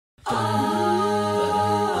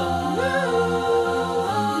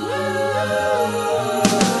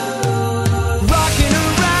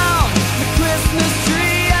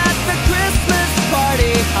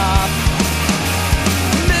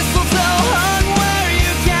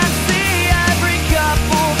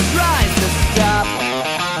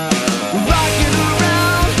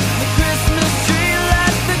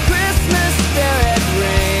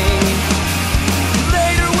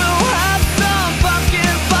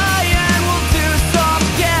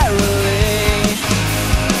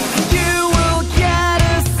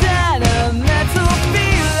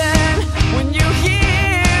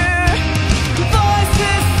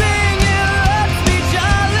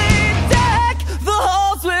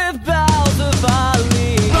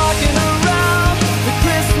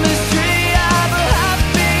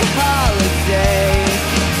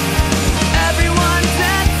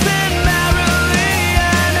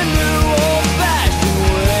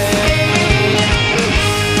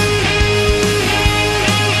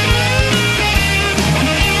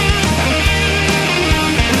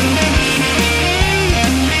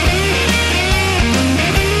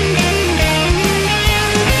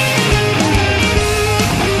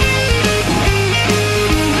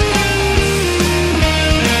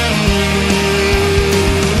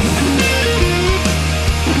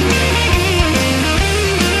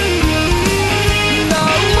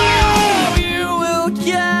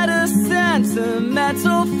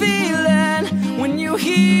gentle feeling when you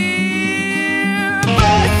hear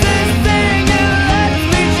voices sing and let's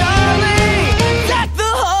be jolly. Deck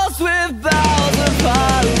the halls with boughs of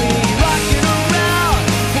holly, rocking around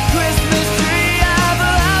the Christmas tree. Have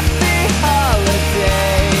a happy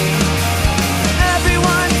holiday.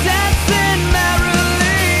 Everyone dancing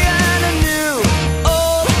merrily in a new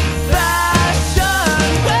old-fashioned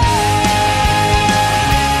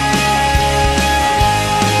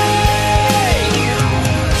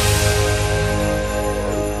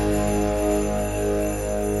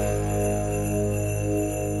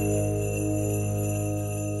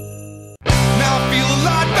Now I feel a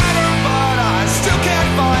lot better, but I still can't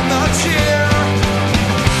find the cheer.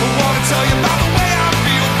 I wanna tell you about the way I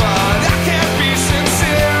feel, but I can't be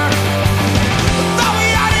sincere. I thought we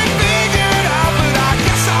had it figured out, but I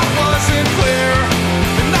guess I wasn't clear.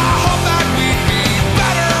 And I hope that we'd be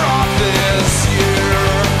better off this year.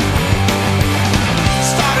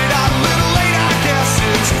 Started out a little late, I guess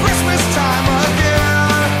it's Christmas time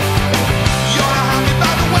again. You're not happy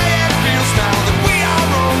about the way it feels now that we are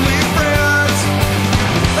only friends.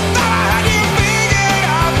 I thought I had you figured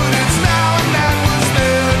out, but it's now and that was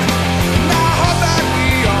then. And I hope that we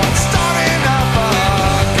aren't starting up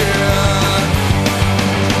again.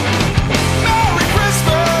 Merry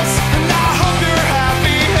Christmas, and I hope you're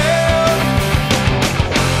happy here.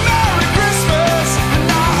 Merry Christmas, and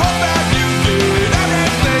I hope that you get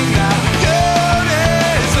everything that you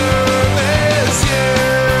deserve this year.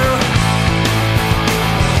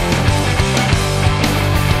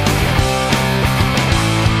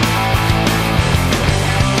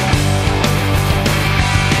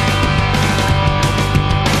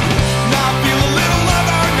 Now I feel a little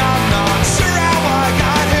alone, I'm not sure how I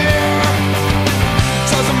got here.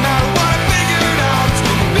 Doesn't matter what I figured out, it's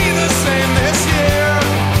gonna be the same this year.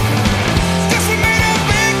 Guess we made a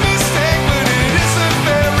big mistake, but it isn't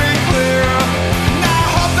very clear. And I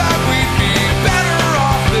hope that we'd be better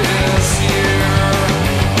off this year.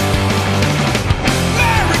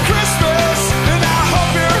 Merry Christmas, and I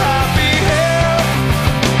hope you're happy here.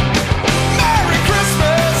 Merry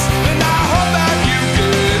Christmas, and I hope that you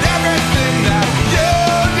get everything that you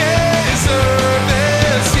deserve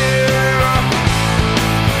this year. Merry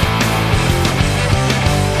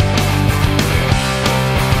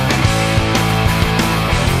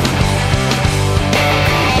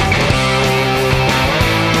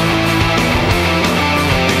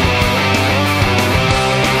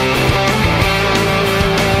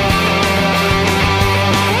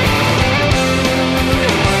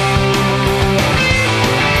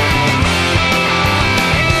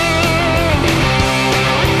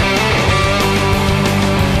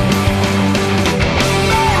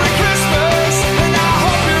Christmas, and I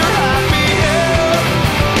hope you're happy here.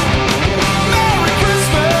 Merry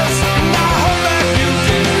Christmas, and I hope that you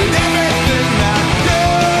get everything that you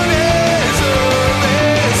deserve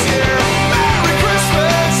this year. Merry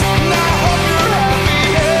Christmas, and I hope you're happy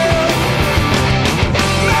here.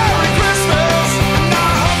 Merry Christmas, and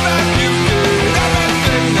I hope that you get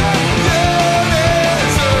everything that you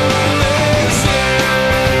deserve this year.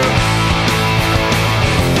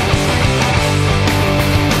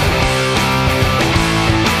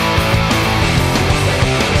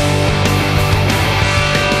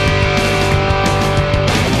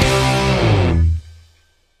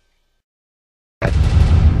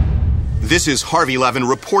 This is Harvey Levin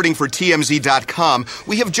reporting for TMZ.com.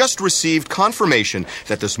 We have just received confirmation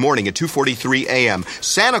that this morning at 2:43 a.m.,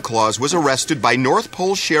 Santa Claus was arrested by North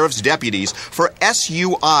Pole Sheriff's deputies for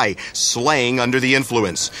SUI, slaying under the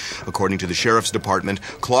influence. According to the Sheriff's Department,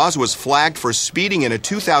 Claus was flagged for speeding in a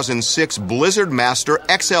 2006 Blizzard Master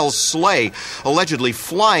XL sleigh, allegedly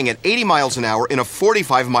flying at 80 miles an hour in a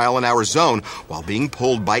 45-mile-an-hour zone while being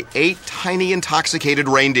pulled by 8 tiny intoxicated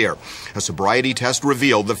reindeer. A sobriety test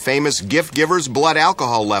revealed the famous gift giver's blood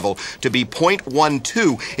alcohol level to be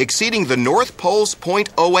 0.12, exceeding the North Pole's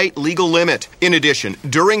 0.08 legal limit. In addition,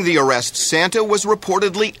 during the arrest, Santa was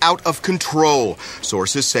reportedly out of control.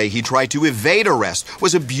 Sources say he tried to evade arrest,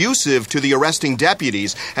 was abusive to the arresting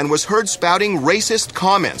deputies, and was heard spouting racist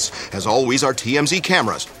comments. As always, our TMZ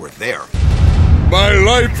cameras were there. My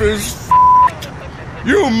life is f***ed.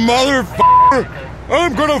 You motherfucker!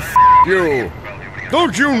 I'm gonna f*** you!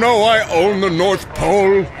 Don't you know I own the North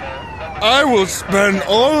Pole? I will spend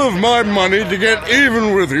all of my money to get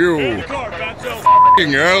even with you.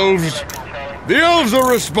 F***ing elves. The elves are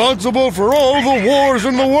responsible for all the wars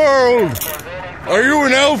in the world. Are you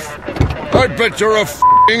an elf? I bet you're a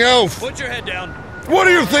f***ing elf. Put your head down. What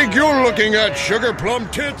do you think you're looking at, sugar plum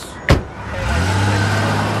tits?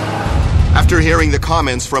 After hearing the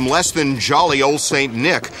comments from less than jolly old Saint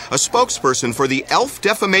Nick, a spokesperson for the Elf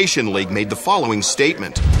Defamation League made the following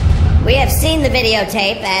statement. We have seen the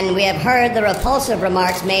videotape and we have heard the repulsive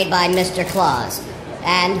remarks made by Mr. Claus.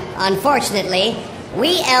 And, unfortunately,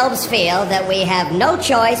 we elves feel that we have no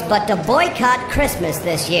choice but to boycott Christmas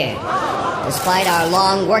this year. Despite our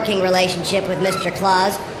long working relationship with Mr.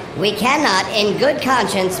 Claus, we cannot, in good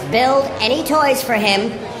conscience, build any toys for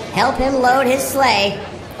him, help him load his sleigh,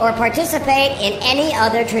 or participate in any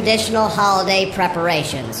other traditional holiday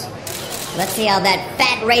preparations. Let's see how that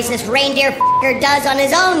fat racist reindeer f***er does on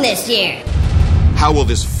his own this year. How will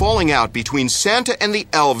this falling out between Santa and the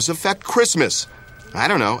elves affect Christmas? I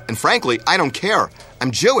don't know, and frankly, I don't care.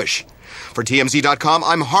 I'm Jewish. For TMZ.com,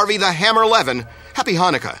 I'm Harvey the Hammer Levin. Happy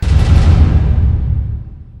Hanukkah.